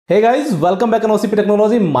Hey guys, welcome back on OCP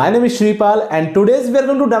Technology. My name is Shripal and today we are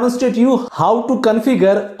going to demonstrate you how to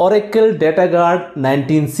configure Oracle Dataguard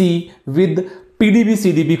 19c with PDB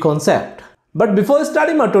CDB concept. But before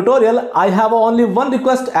starting my tutorial, I have only one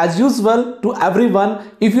request as usual to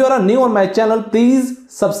everyone. If you are new on my channel, please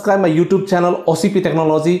subscribe my YouTube channel OCP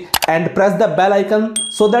Technology and press the bell icon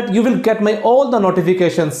so that you will get my all the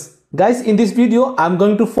notifications. Guys, in this video, I'm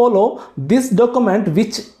going to follow this document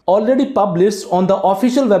which already published on the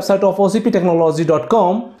official website of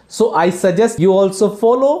ocptechnology.com. So I suggest you also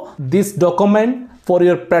follow this document for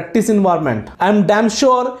your practice environment. I'm damn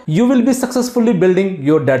sure you will be successfully building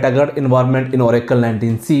your Dataguard environment in Oracle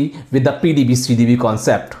 19c with the PDB CDB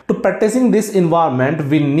concept. To practicing this environment,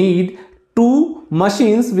 we need two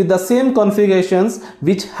machines with the same configurations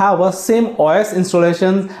which have a same OS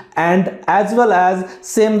installations and as well as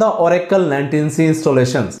same the Oracle 19c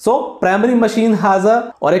installations. So primary machine has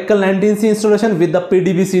a Oracle 19c installation with the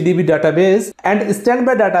PDB CDB database and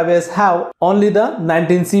standby database have only the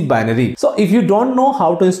 19c binary. So if you don't know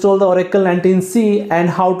how to install the Oracle 19c and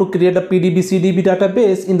how to create a PDB CDB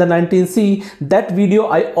database in the 19c, that video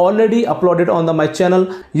I already uploaded on my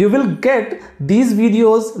channel. You will get these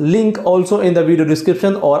videos link also in the video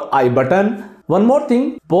description or I button. One more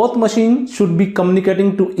thing, both machines should be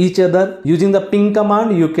communicating to each other. Using the ping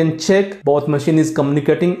command, you can check both machine is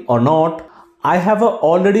communicating or not. I have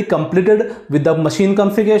already completed with the machine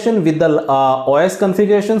configuration, with the OS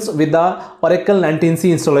configurations, with the Oracle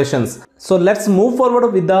 19c installations. So let's move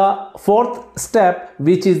forward with the fourth step,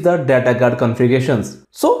 which is the Dataguard configurations.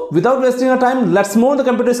 So without wasting our time, let's move on the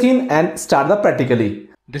computer screen and start the practically.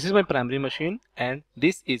 This is my primary machine and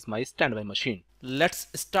this is my standby machine. Let's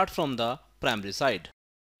start from the primary side.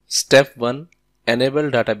 Step 1. Enable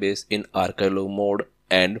database in archive log mode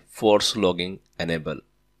and force logging enable.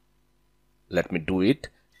 Let me do it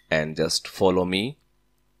and just follow me.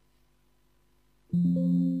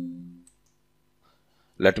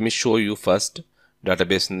 Let me show you first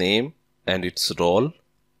database name and its role.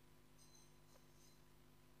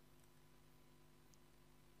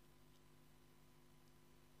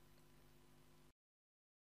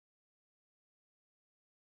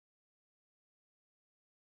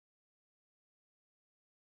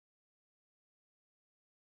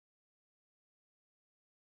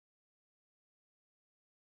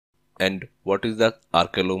 And what is the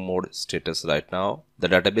archive log mode status right now? The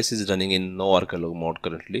database is running in no archive log mode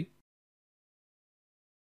currently.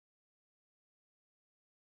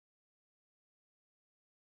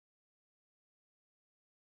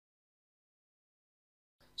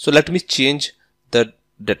 So let me change the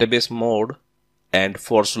database mode and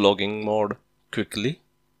force logging mode quickly.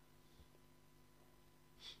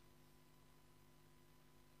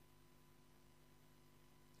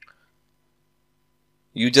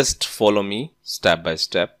 You just follow me step by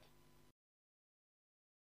step.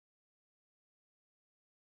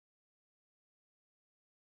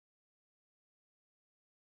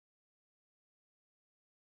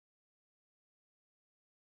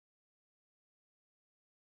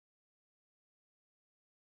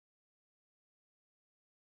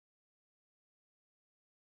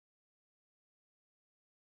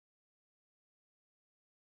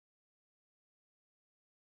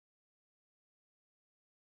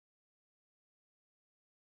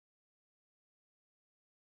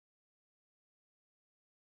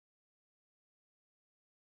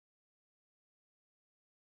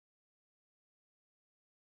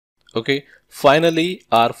 Okay, finally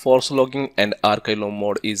our force logging and archive log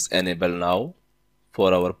mode is enabled now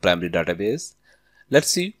for our primary database. Let's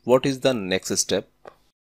see what is the next step.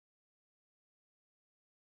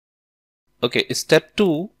 Okay, step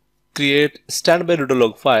 2, create standby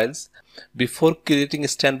log files. Before creating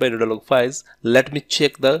standby log files, let me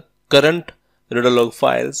check the current log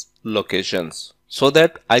files locations so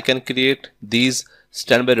that I can create these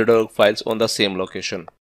standby log files on the same location.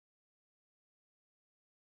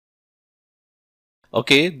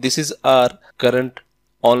 Okay, this is our current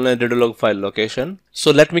online log file location.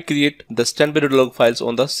 So let me create the standby log files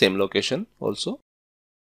on the same location also.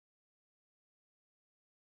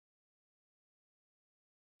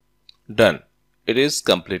 Done. It is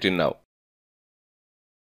completed now.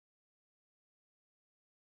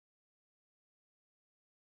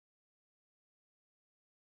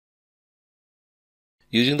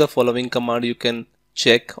 Using the following command, you can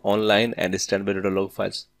check online and standby log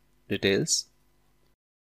files details.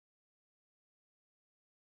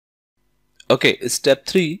 Okay, step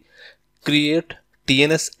 3, create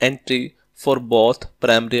TNS entry for both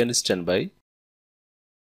primary and standby.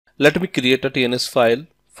 Let me create a TNS file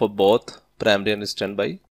for both primary and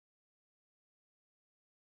standby.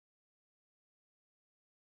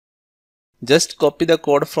 Just copy the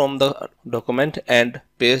code from the document and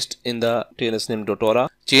paste in the TNS name Dotora.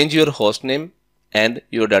 Change your host name and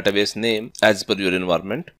your database name as per your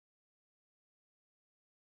environment.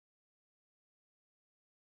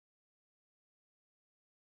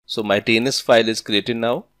 So my TNS file is created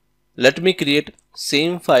now. Let me create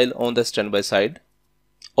same file on the standby side,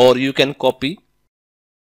 or you can copy.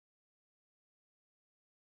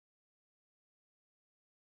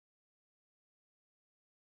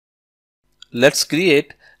 Let's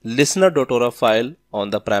create listener.ora file on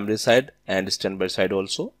the primary side and standby side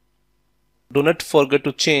also. Do not forget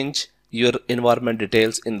to change your environment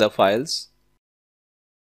details in the files.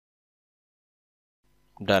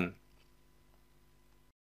 Done.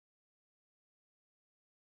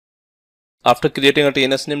 After creating a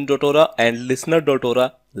TNS name.ora and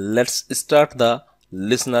listener.ora, let's start the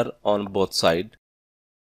listener on both sides.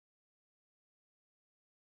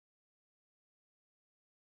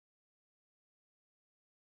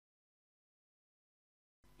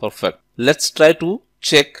 Perfect. Let's try to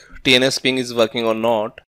check TNS ping is working or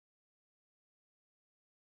not.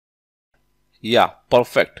 Yeah,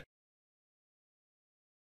 perfect.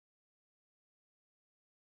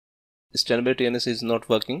 Standby TNS is not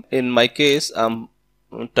working. In my case, I'm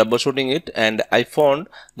troubleshooting it and I found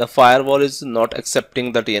the firewall is not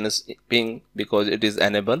accepting the TNS ping because it is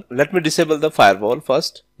enabled. Let me disable the firewall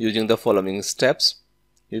first using the following steps.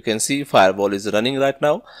 You can see firewall is running right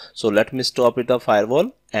now. So let me stop it the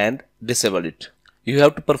firewall and disable it. You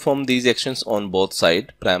have to perform these actions on both sides,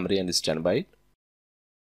 primary and standby.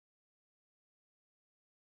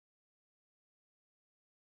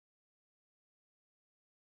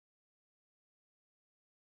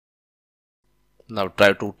 Now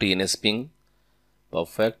try to TNS ping.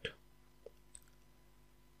 Perfect.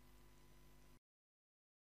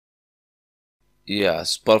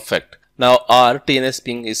 Yes, perfect. Now our TNS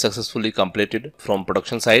ping is successfully completed from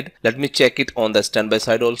production side. Let me check it on the standby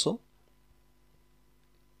side also.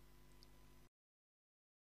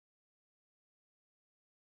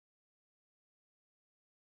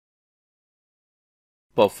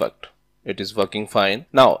 Perfect. It is working fine.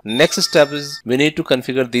 Now next step is we need to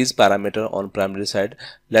configure these parameters on primary side.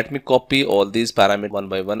 Let me copy all these parameters one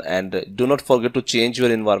by one and do not forget to change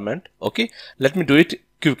your environment. Okay. Let me do it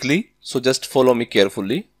quickly. So just follow me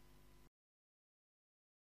carefully.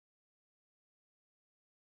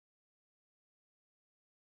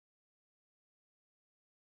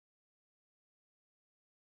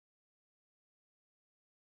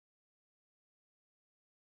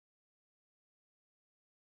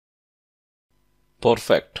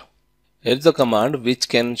 Perfect. Here's the command which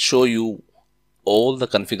can show you all the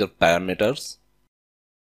configured parameters.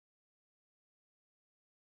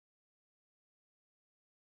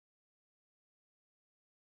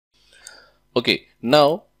 Okay,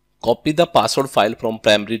 now copy the password file from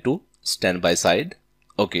primary to standby side.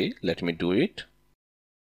 Okay, let me do it.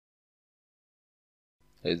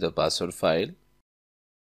 Here is the password file.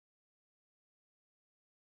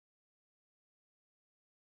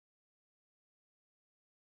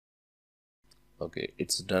 Okay,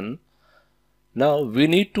 it's done. Now we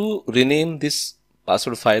need to rename this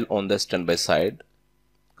password file on the standby side.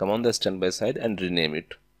 Come on the standby side and rename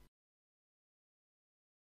it.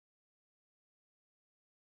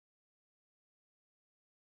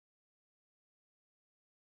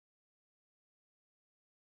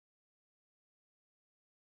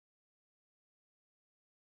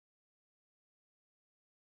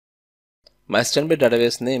 My standby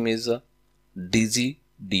database name is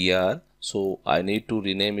DZDR, so I need to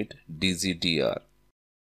rename it DZDR.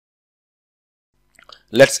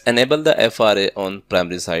 Let's enable the FRA on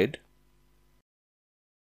primary side.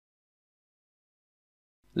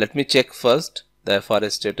 Let me check first the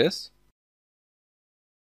FRA status.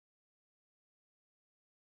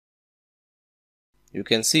 You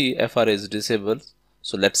can see FRA is disabled,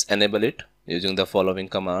 so let's enable it using the following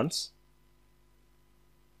commands.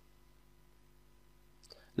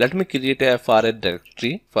 Let me create a FRA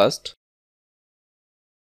directory first.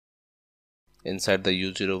 Inside the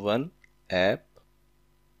U01 app,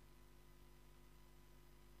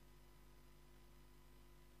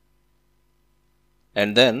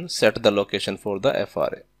 and then set the location for the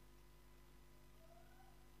FRA.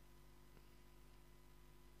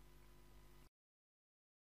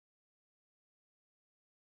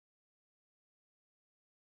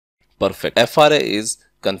 Perfect. FRA is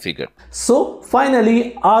configured. So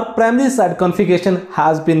finally our primary side configuration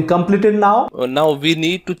has been completed now. Now we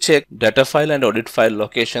need to check data file and audit file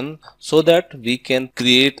location so that we can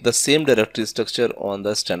create the same directory structure on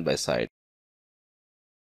the standby side.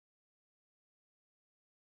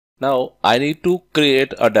 Now I need to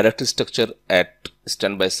create a directory structure at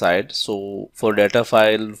standby side. So for data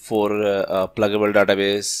file, for a pluggable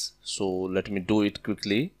database, so let me do it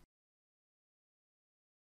quickly.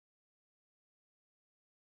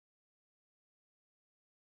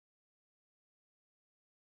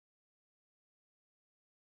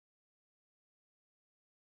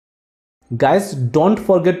 Guys, don't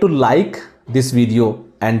forget to like this video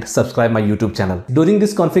and subscribe my YouTube channel. During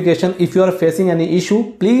this configuration, if you are facing any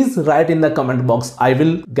issue, please write in the comment box. I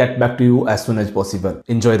will get back to you as soon as possible.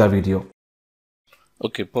 Enjoy the video.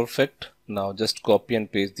 Okay, perfect. Now just copy and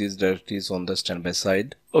paste these directories on the standby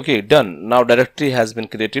side. Okay, done. Now directory has been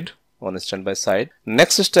created on the standby side.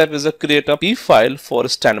 Next step is to create a P file for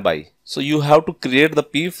standby. So you have to create the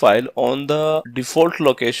P file on the default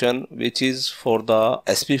location, which is for the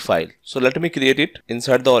SP file. So let me create it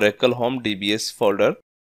inside the Oracle Home DBS folder.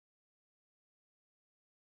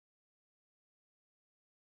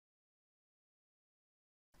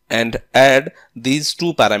 And add these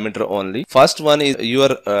two parameters only. First one is your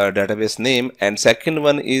database name, and second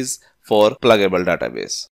one is for pluggable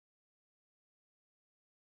database.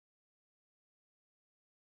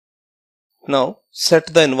 Now set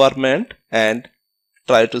the environment and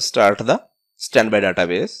try to start the standby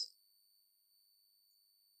database.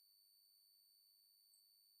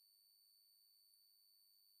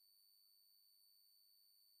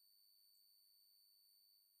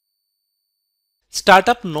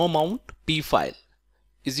 Startup no mount P file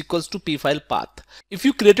is equals to P file path. If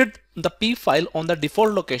you created the P file on the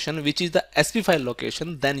default location, which is the SP file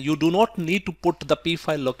location, then you do not need to put the P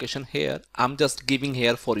file location here. I'm just giving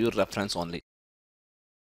here for your reference only.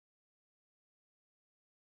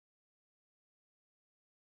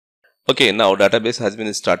 Okay, now database has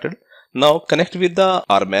been started. Now connect with the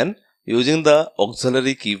RMAN using the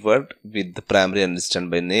auxiliary keyword with the primary and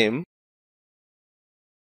standby name.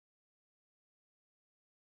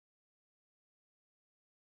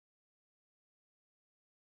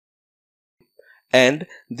 And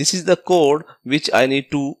this is the code which I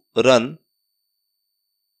need to run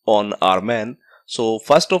on RMAN. So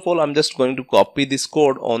first of all, I'm just going to copy this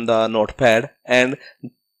code on the notepad and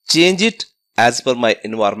change it as per my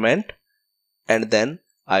environment, and then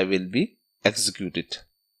I will be execute it.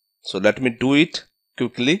 So let me do it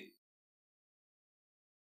quickly.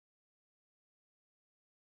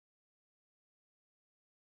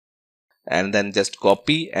 And then just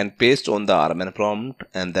copy and paste on the RMAN prompt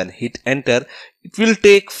and then hit enter. It will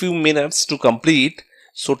take few minutes to complete.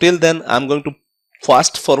 So till then I'm going to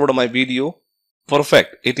fast forward my video.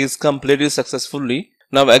 Perfect. It is completed successfully.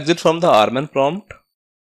 Now exit from the RMAN prompt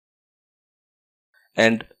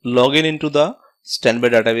and log in into the standby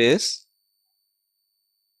database.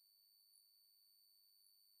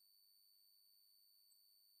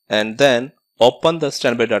 And then open the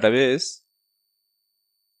standby database.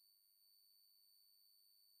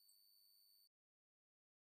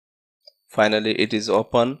 Finally, it is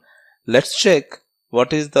open. Let's check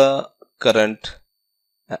what is the current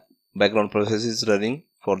background process is running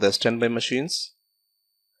for the standby machines.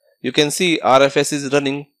 You can see RFS is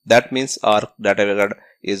running. That means our Dataguard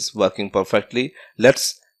is working perfectly.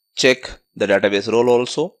 Let's check the database role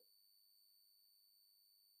also.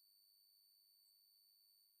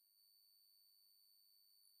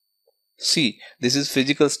 See, this is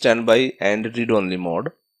physical standby and read-only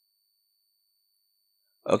mode.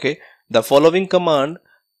 Okay, the following command,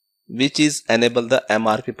 which is enable the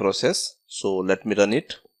MRP process. So let me run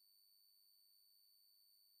it.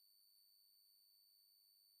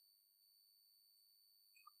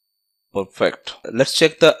 Perfect. Let's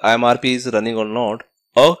check the MRP is running or not.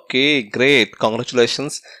 Okay, great.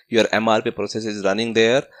 Congratulations. Your MRP process is running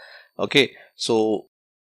there. Okay, so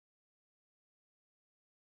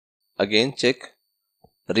again check.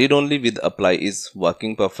 Read only with apply is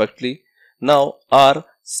working perfectly. Now our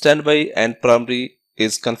standby and primary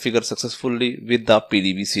is configured successfully with the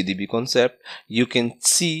PDB CDB concept. You can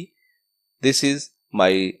see this is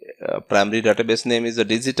my primary database name is a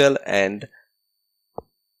digital and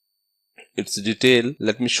its detail.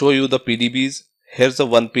 Let me show you the PDBs. Here's the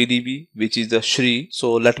one PDB which is the Shri.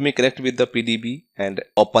 So let me connect with the PDB and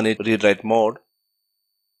open it read write mode.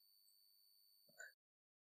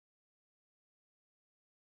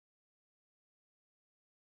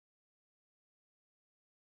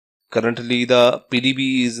 Currently the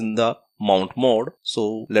PDB is in the mount mode.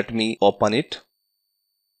 So let me open it.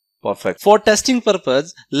 Perfect. For testing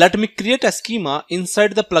purpose, let me create a schema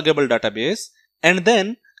inside the pluggable database and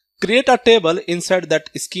then create a table inside that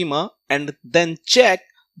schema and then check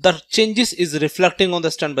the changes is reflecting on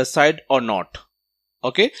the standby side or not.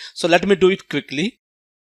 Okay, so let me do it quickly.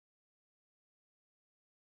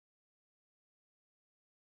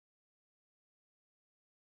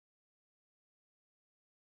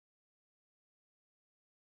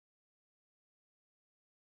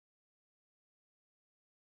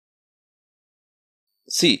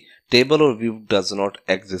 See, table or view does not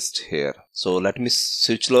exist here. So let me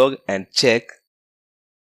switch log and check.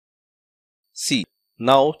 See,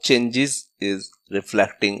 now changes is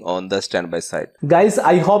reflecting on the standby side. Guys,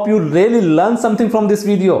 I hope you really learned something from this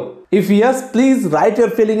video. If yes, please write your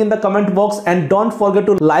feeling in the comment box and don't forget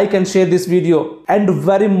to like and share this video. And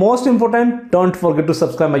very most important, don't forget to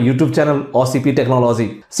subscribe my YouTube channel OCP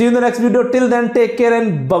Technology. See you in the next video. Till then, take care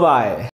and bye-bye.